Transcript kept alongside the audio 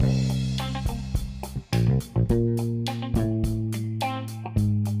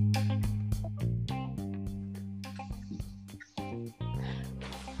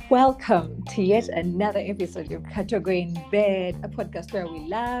Welcome to yet another episode of Category in Bed, a podcast where we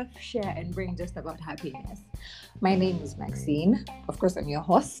laugh, share, and bring just about happiness. My name is Maxine. Of course, I'm your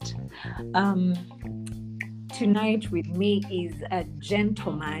host. Tonight with me is a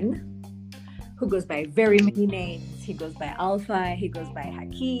gentleman who goes by very many names. He goes by Alpha, he goes by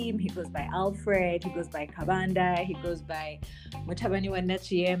Hakim, he goes by Alfred, he goes by Kabanda, he goes by Mutabani wa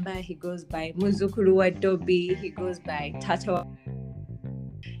Nachiemba, he goes by Muzukuru wa Dobi, he goes by Tata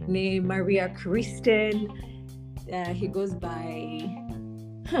named Maria Kristen. He goes by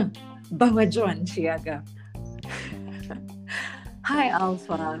Bawa John Chiaga. Hi,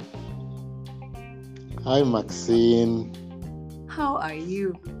 Alpha. Hi, Maxine. How are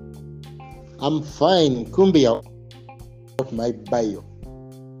you? I'm fine. Kumbia of my bio.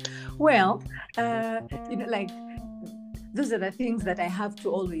 Well, those are the things that I have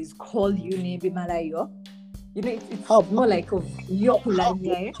to always call you, Nebi Malayo. It's more like of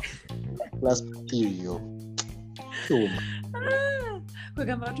yokulanya. Class material.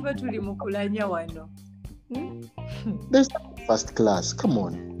 Kugamba tuba tuli mukulanya wano. There's first class. Come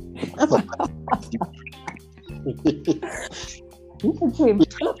on. Have a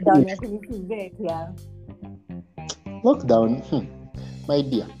Lockdown, I think it's it, yeah. Lockdown, my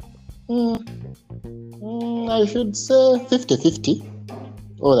dear. I should say 50-50.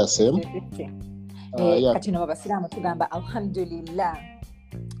 All the same. 50-50. Yeah. Kati no babasiramu tugamba alhamdulillah.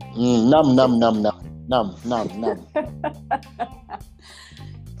 Nam.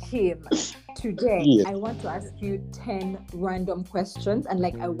 Kim, today Yes. I want to ask you 10 random questions and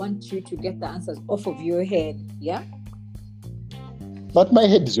I want you to get the answers off of your head, yeah? But my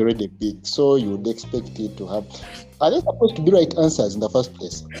head is already big, so you would expect it to have... Are they supposed to be right answers in the first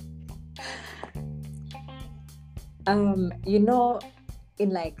place? In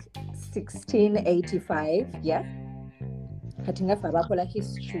 1685, yeah? Katinga Farapola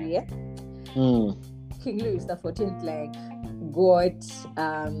history, yeah? King Louis XIV got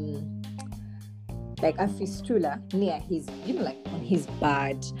a fistula near his, on his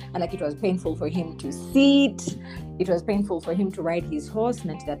butt, and it was painful for him to sit. It was painful for him to ride his horse.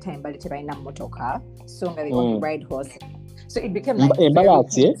 And at that time, Balitibaina motoka, so they want to ride horse. So it became very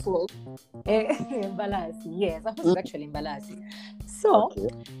painful. Mbalasi, yes, that was actually Mbalasi. So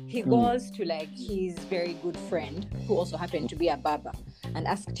he goes to his very good friend, who also happened to be a barber, and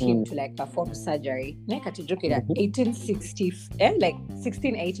asked him to perform surgery.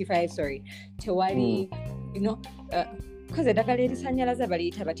 1685, sorry. Tewali, because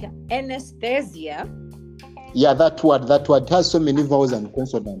anesthesia. Yeah, that word has so many vowels and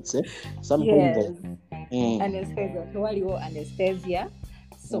consonants. Yes. Anesthesia. Tewali anesthesia.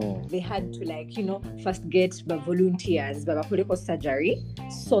 So they had to first get the volunteers, the surgery,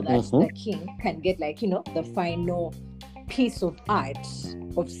 so that the king can get the final piece of art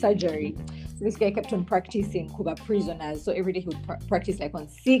of surgery. So this guy kept on practicing Kuba prisoners. So every day he would practice on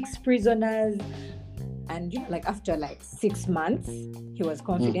 6 prisoners. And after 6 months, he was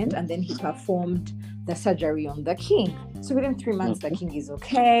confident, and then he performed the surgery on the king. So within 3 months, the king is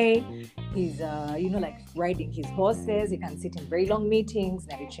okay. He's riding his horses. He can sit in very long meetings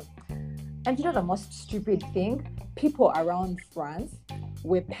and everything. And the most stupid thing, people around France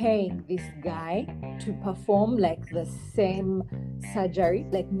were paying this guy to perform the same surgery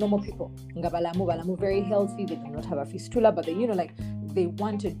normal people. Ngabalamu very healthy. They do not have a fistula, but they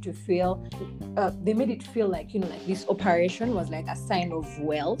wanted to feel, they made it feel this operation was a sign of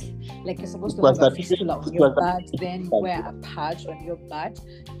wealth. You're supposed to have a fistula on your butt, then wear a patch on your butt.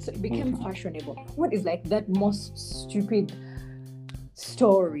 So it became fashionable. What is that most stupid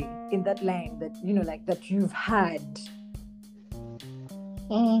story in that line that, that you've had?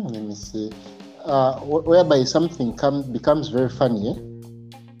 Let me see. Whereby something becomes very funny, eh?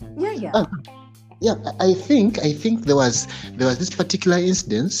 Yeah. Yeah, I think there was this particular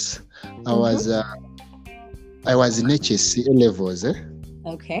instance. I was in HSC A levels,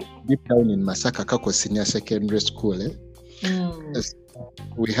 Okay. Deep down in Masaka Kako Senior Secondary School,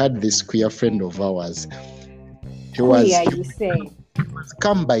 We had this queer friend of ours. He was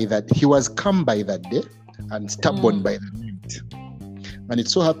come by that day and stubborn by the night. And it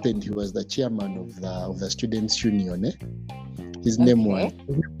so happened he was the chairman of the students' union. His name was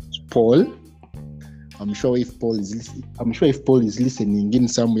Paul. I'm sure if Paul is listening in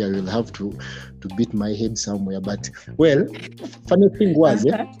somewhere, we'll have to beat my head somewhere. But funny thing was,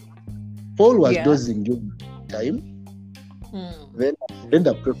 Paul was dozing during time. Then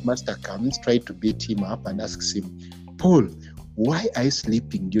the prep master comes, tries to beat him up, and asks him, Paul, why are you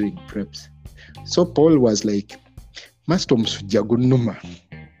sleeping during preps? So Paul was like, Master Msujagunuma.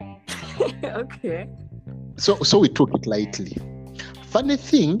 Okay. So we took it lightly. funny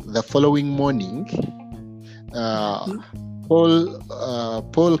thing, the following morning,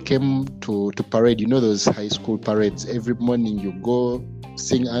 Paul came to parade. You know those high school parades. Every morning you go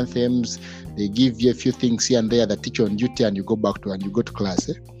sing anthems. They give you a few things here and there. The teacher on duty, and you go to class.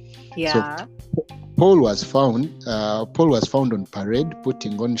 Yeah. So Paul was found on parade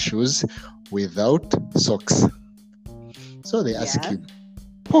putting on shoes without socks. So they ask him,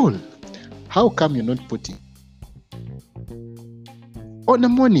 Paul, how come you're not putting on a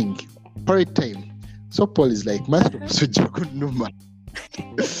morning parade time? So Paul is like, Master Sujagunuma.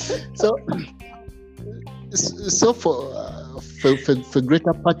 So for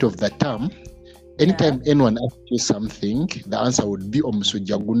greater part of the term, anytime anyone asks you something, the answer would be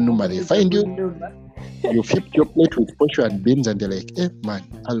Omsujagunuma. They find you, you flip your plate with posho and beans, and they're like, man,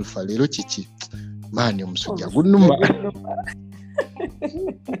 Alpha Lero Chichi, man, Omsujagunuma.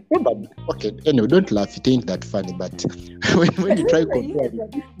 Okay, anyway, don't laugh. It ain't that funny, but when you try comparing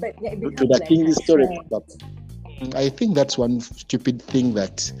to the King's story, I think that's one stupid thing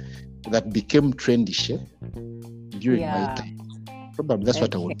that became trendy during my time. Probably that's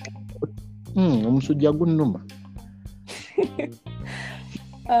what I would.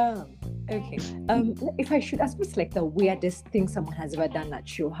 Okay. If I should ask, what's like the weirdest thing someone has ever done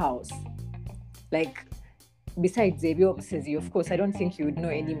at your house? Like, besides Xavier Mosezi, of course, I don't think you would know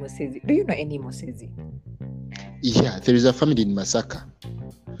any Mosezi. Do you know any Mosezi? Yeah, there is a family in Masaka.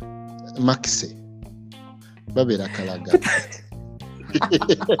 Makise. Babera Kalaga.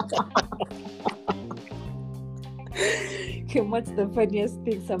 Okay, what's the funniest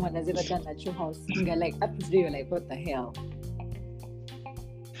thing someone has ever done at your house? You're like, up to today, you're like, what the hell?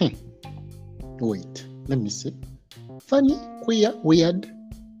 Wait, let me see. Funny, queer, weird.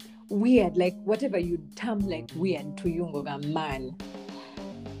 Weird, like whatever you term like weird to Yungoga man.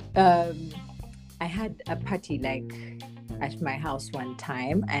 I had a party like at my house one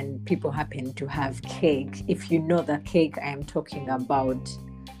time, and people happened to have cake. If you know the cake I am talking about.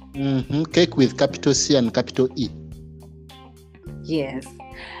 Cake with capital C and capital E. Yes.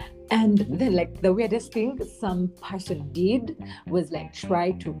 And then like the weirdest thing some person did was like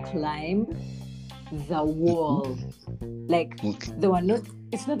try to climb the wall. Like they were not,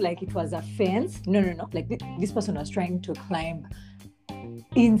 it's not like it was a fence. No. Like this person was trying to climb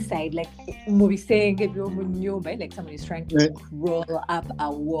inside, like movie saying, like someone is trying to crawl up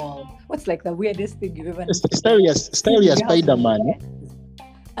a wall. What's like the weirdest thing you've ever Stylia Spider-Man.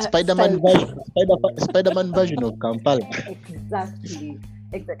 Spider-Man version of Kampala. Exactly.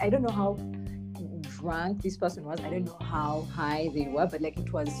 I don't know how drunk this person was. I don't know how high they were, but like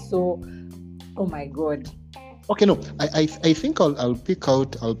it was so, oh my God. Okay, no, I think I'll pick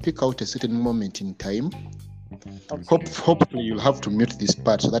out a certain moment in time. Okay. Hopefully you'll have to mute this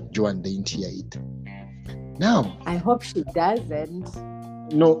part so that Joanne didn't hear it. Now, I hope she doesn't.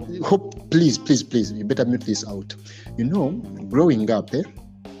 No, please, you better mute this out. You know, growing up,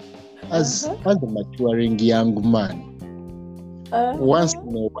 as a maturing young man, once in a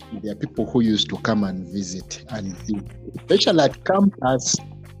while there are people who used to come and visit, and especially at campus.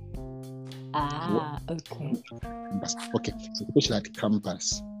 Okay, especially at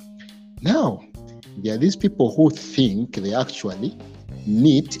campus. Now, there are these people who think they actually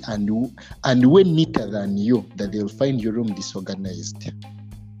neat and way neater than you, that they'll find your room disorganized.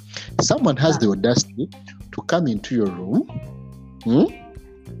 Someone has the audacity to come into your room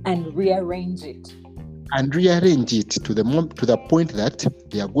and rearrange it to the point that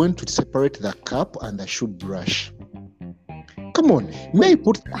they are going to separate the cup and the shoe brush. Come on, may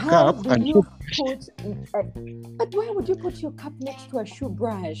put the cup and shoe brush. But why would you put your cup next to a shoe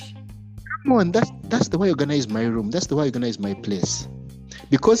brush? Come on, that's the way I organize my room. That's the way I organize my place.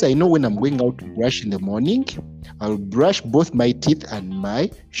 Because I know when I'm going out to brush in the morning, I'll brush both my teeth and my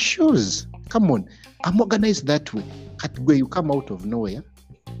shoes. Come on, I'm organized that way. At where you come out of nowhere,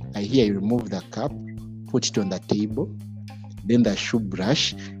 I hear you remove the cup, put it on the table, then the shoe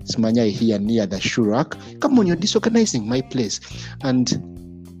brush, smanya here near the shoe rack. Come on, you're disorganizing my place. And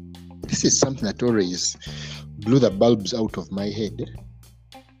this is something that always blew the bulbs out of my head.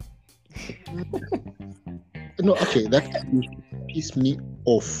 No, okay, that pissed me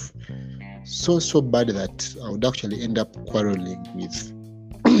off so bad that I would actually end up quarreling with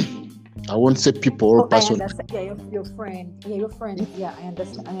I won't say people or person. Yeah, your friend. Yeah, your friend. Yeah, I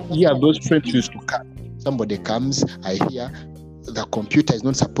understand. Yeah, those friends used to come. Somebody comes, I hear the computer is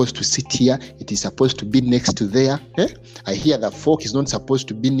not supposed to sit here, it is supposed to be next to there. I hear the fork is not supposed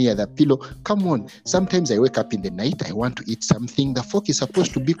to be near the pillow. Come on, sometimes I wake up in the night, I want to eat something, the fork is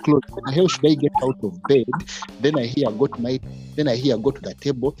supposed to be close. What the hell should I get out of bed? Then I hear go to the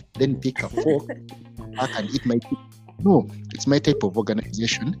table, then pick a fork, back and eat my tea. No, it's my type of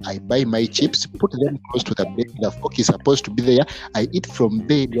organization. I buy my chips, put them close to the bed. The fork is supposed to be there. I eat from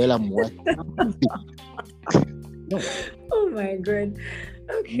bed while I'm watching. No. Oh my God.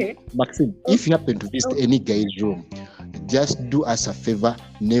 Okay. Maxine, if you happen to visit any guy's room, just do us a favor,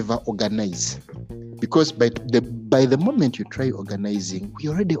 never organize. Because by the moment you try organizing, we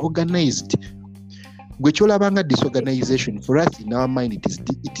already organized. Gwecholabanga disorganization, for us in our mind, it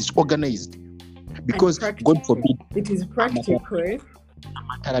is organized. Because God forbid, it is practical.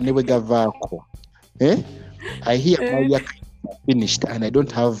 I hear my finished and I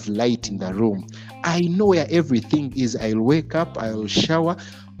don't have light in the room. I know where everything is. I'll wake up, I'll shower,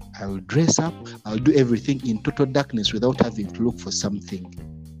 I'll dress up, I'll do everything in total darkness without having to look for something.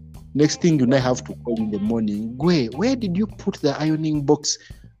 Next thing you know, I have to call in the morning. Where did you put the ironing box?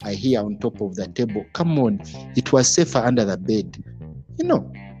 I hear on top of the table. Come on, it was safer under the bed.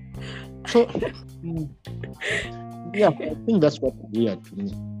 So yeah, I think that's what weird to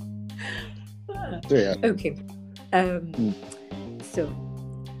me. So, yeah. Okay. So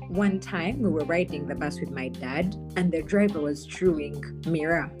one time we were riding the bus with my dad, and the driver was chewing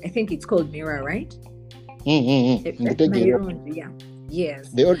Mira. I think it's called Mira, right? Yeah. Yes.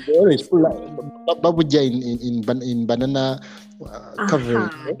 They always pull babuja in banana covering.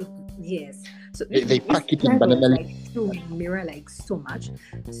 Yes. So they pack it in banana leaf. Like chewing Mira like so much.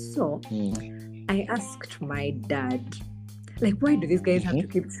 So I asked my dad, like, why do these guys have to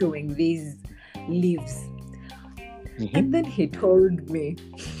keep chewing these leaves? And then he told me.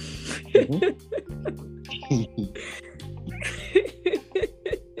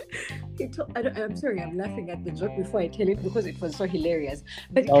 I'm sorry, I'm laughing at the joke before I tell it because it was so hilarious.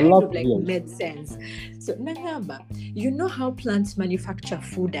 But it kind of like made sense. So, Nangamba, you know how plants manufacture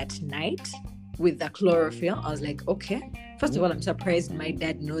food at night with the chlorophyll? I was like, okay. First of all, I'm surprised my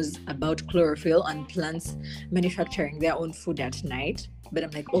dad knows about chlorophyll and plants manufacturing their own food at night. But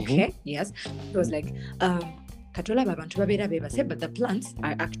I'm like, okay, yes. He was like, but the plants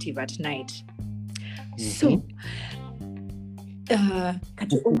are active at night. So,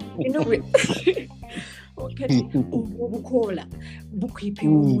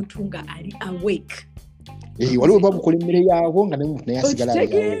 awake.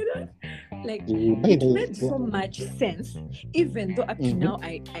 Like it made so much sense, even though up to now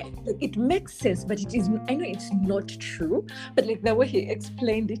I it makes sense, but it is, I know it's not true, but like the way he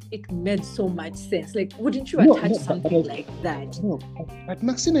explained it, it made so much sense. Like, wouldn't you attach something like that? No, but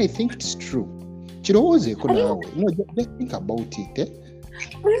Maxine, I think it's true. No, just think about it.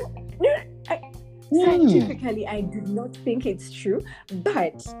 Scientifically, I do not think it's true,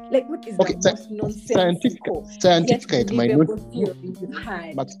 but like, what is the most nonsense? Scientifically, it might not.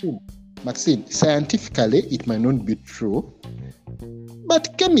 Maxine, scientifically, it might not be true,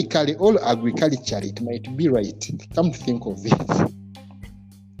 but chemically or agriculturally, it might be right. Come to think of it.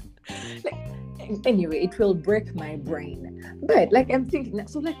 Anyway, it will break my brain. But like, I'm thinking,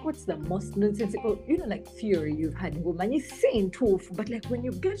 so like, what's the most nonsensical, like theory you've had? Woman is saying tough, but like when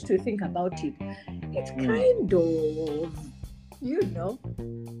you get to think about it, it's kind of,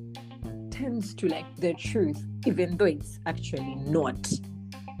 tends to like the truth, even though it's actually not.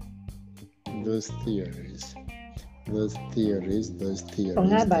 Those theories. We are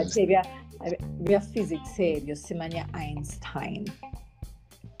physics savior, Simania Einstein.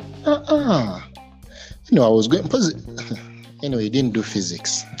 I was going. Anyway, he didn't do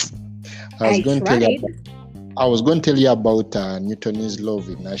physics. I was going to tell you about Newton's law of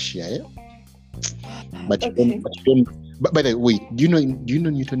inertia. But you don't. But by the way, do you know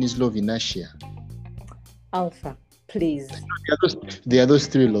Newton's law of inertia? Alpha, please. There are those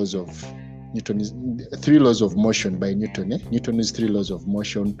three laws of Newton's three laws of motion by Newton. Newton's three laws of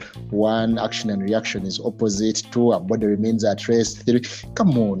motion. 1, action and reaction is opposite. 2, a body remains at rest. 3,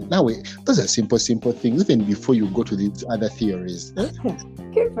 come on. Now, those are simple things, even before you go to these other theories.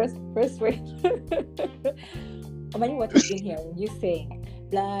 Okay, first wait. Imagine what you're doing here when you're saying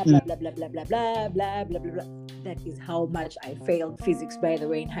blah, blah, blah, blah, blah, blah, blah, blah, blah, blah, blah. That is how much I failed physics, by the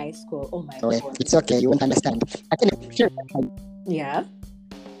way, in high school. Oh my God. It's okay, you won't understand. Yeah.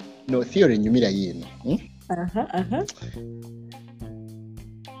 No, theory nyumira yino.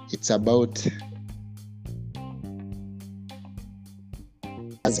 It's about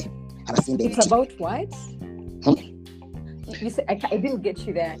what? You said, I didn't get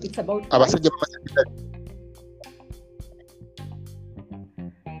you there. It's about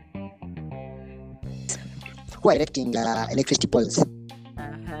who are erecting electricity poles.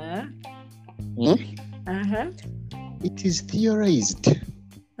 It is theorized.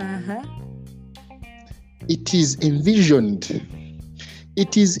 It is envisioned.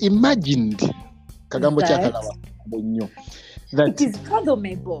 It is imagined. Kagambo chakalawa. It is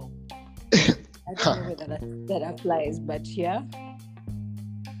fathomable. I don't know whether that applies, but yeah.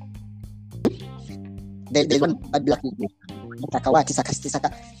 There's one bad black movie.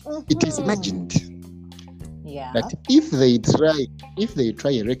 It is imagined that if they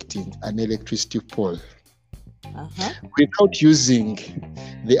try erecting an electricity pole without using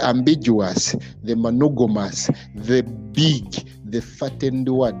the ambiguous, the monogamous, the big, the fattened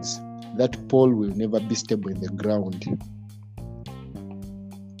words, that pole will never be stable in the ground.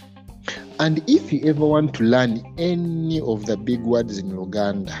 And if you ever want to learn any of the big words in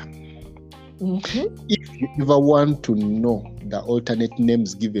Luganda, if you ever want to know the alternate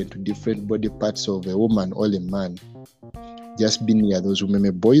names given to different body parts of a woman or a man, just be near those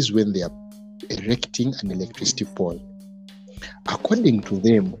women boys when they are erecting an electricity pole. According to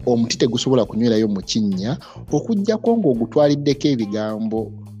them, omuti tegusobola kunywerayo mu kinnya okuggyako ng'ogutwaliddeko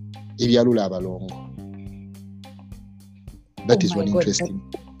ebigambo ebyalula abalongo. That is one interesting.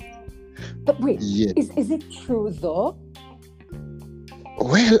 But wait, is it true though?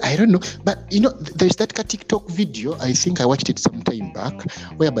 Well, I don't know, but there's that TikTok video. I think I watched it some time back,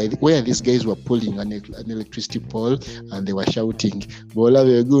 where these guys were pulling an electricity pole and they were shouting, "Bola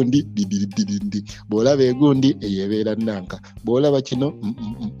begundi, didi, bola begundi, eyebera nanka, bola bachino."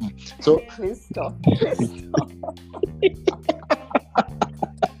 So, Crystal.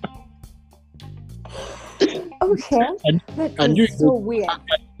 Okay, that is so weird.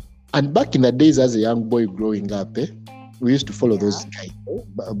 And back in the days, as a young boy growing up, we used to follow those guys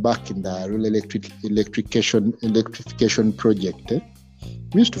back in the rural electrification project.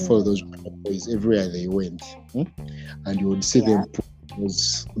 We used to follow those boys everywhere they went, and you would see them put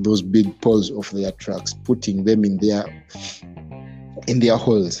those big poles of their trucks, putting them in their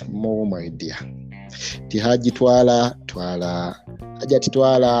holes. Oh my dear, tihaji twala ajati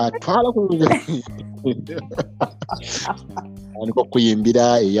twala aniko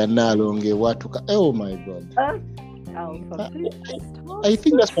kuyimbira eyanalonge watuka. Oh my God. I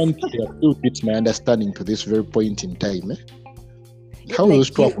think that's one thing that still fits my understanding to this very point in time. How like those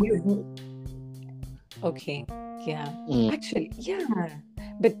talk? Okay, yeah. Actually, yeah.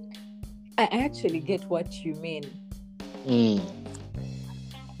 But I actually get what you mean.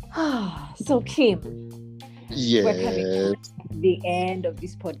 So Kim, we're coming to the end of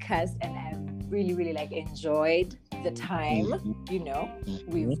this podcast, and I've really, really enjoyed the time.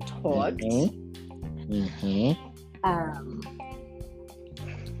 We've talked.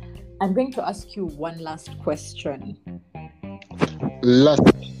 I'm going to ask you one last question. Last,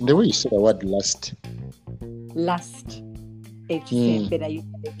 the way you say the word last. Last.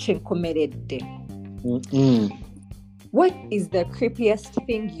 What is the creepiest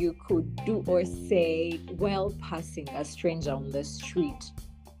thing you could do or say while passing a stranger on the street?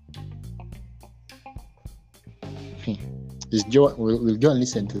 Will John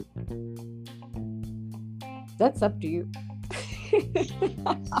listen to? That's up to you.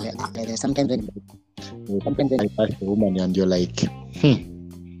 Sometimes I pass a woman and you're like,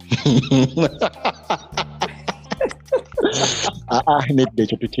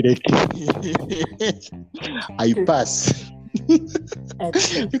 I pass.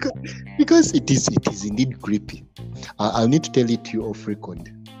 because it is indeed creepy. I'll need to tell it to you off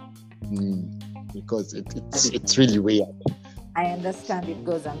record. Because it's really weird. I understand it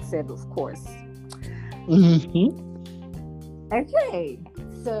goes unsaid, of course. Okay,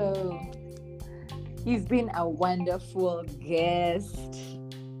 so you've been a wonderful guest.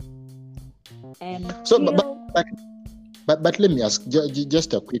 And so, but let me ask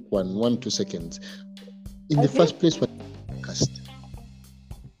just a quick 1-2 seconds. In the first place, what's a podcast?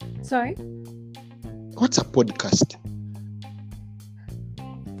 Sorry? What's a podcast?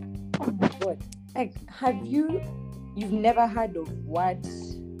 Oh my God. You've never heard of what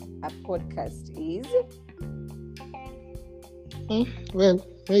a podcast is? Well,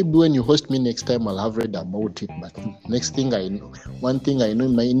 maybe when you host me next time, I'll have read about it. But next thing I know, one thing I know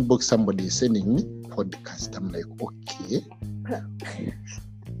in my inbox, somebody is sending me podcast. I'm like, okay.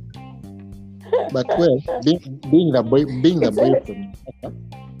 But well, being the boy from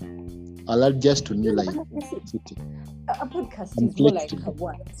I'll add just to new life. A podcast is more like a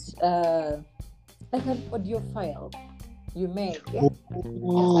what? Like an audio file you make. Yeah?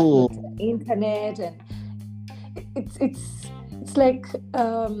 Oh. On the internet, and it's like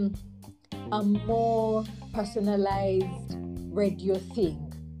a more personalized radio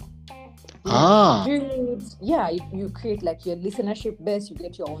thing. You create like your listenership base, you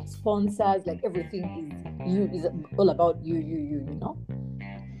get your own sponsors, like everything is all about you know.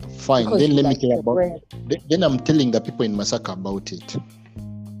 Fine, because then let me tell about then I'm telling the people in Masaka about it.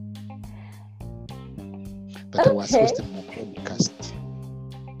 that I was hosting my podcast.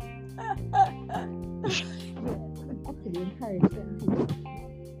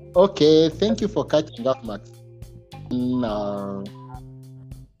 Okay, thank you for catching up, Max.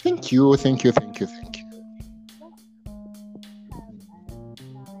 Thank you.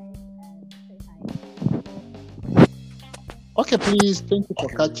 Okay, please. Thank you for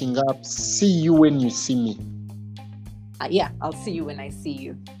catching up. See you when you see me. Yeah, I'll see you when I see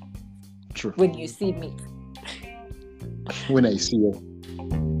you. True. When you see me. When I see you.